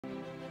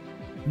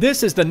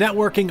This is the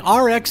Networking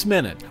RX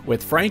Minute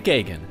with Frank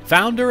Agan,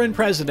 founder and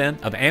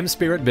president of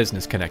AmSpirit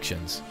Business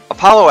Connections.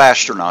 Apollo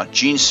astronaut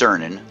Gene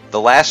Cernan,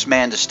 the last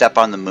man to step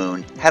on the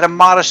moon, had a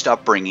modest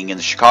upbringing in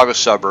the Chicago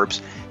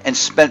suburbs and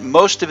spent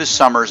most of his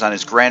summers on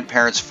his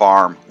grandparents'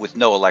 farm with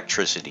no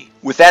electricity.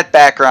 With that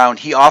background,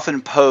 he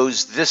often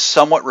posed this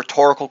somewhat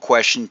rhetorical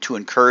question to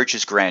encourage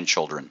his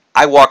grandchildren.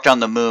 I walked on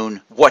the moon,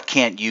 what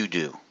can't you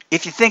do?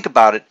 If you think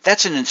about it,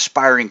 that's an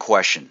inspiring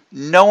question.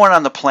 No one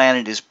on the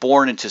planet is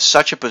born into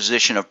such a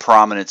position of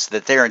prominence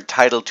that they're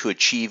entitled to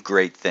achieve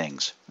great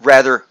things.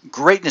 Rather,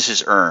 greatness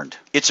is earned.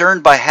 It's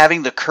earned by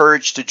having the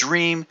courage to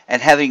dream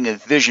and having a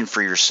vision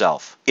for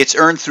yourself. It's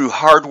earned through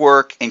hard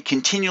work and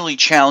continually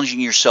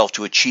challenging yourself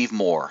to achieve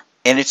more.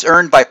 And it's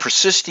earned by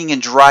persisting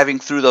and driving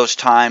through those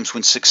times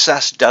when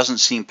success doesn't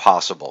seem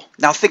possible.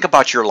 Now think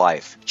about your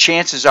life.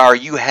 Chances are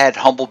you had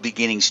humble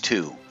beginnings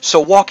too. So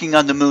walking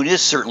on the moon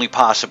is certainly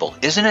possible,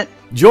 isn't it?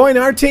 Join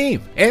our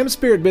team.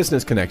 AmSpirit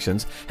Business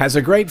Connections has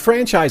a great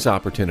franchise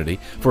opportunity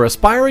for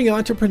aspiring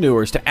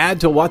entrepreneurs to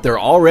add to what they're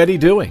already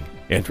doing.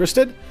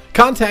 Interested?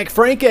 Contact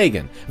Frank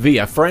Agan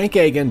via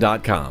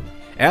frankagan.com.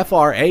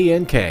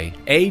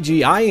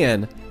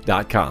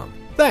 FrankAgin.com.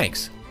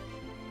 Thanks.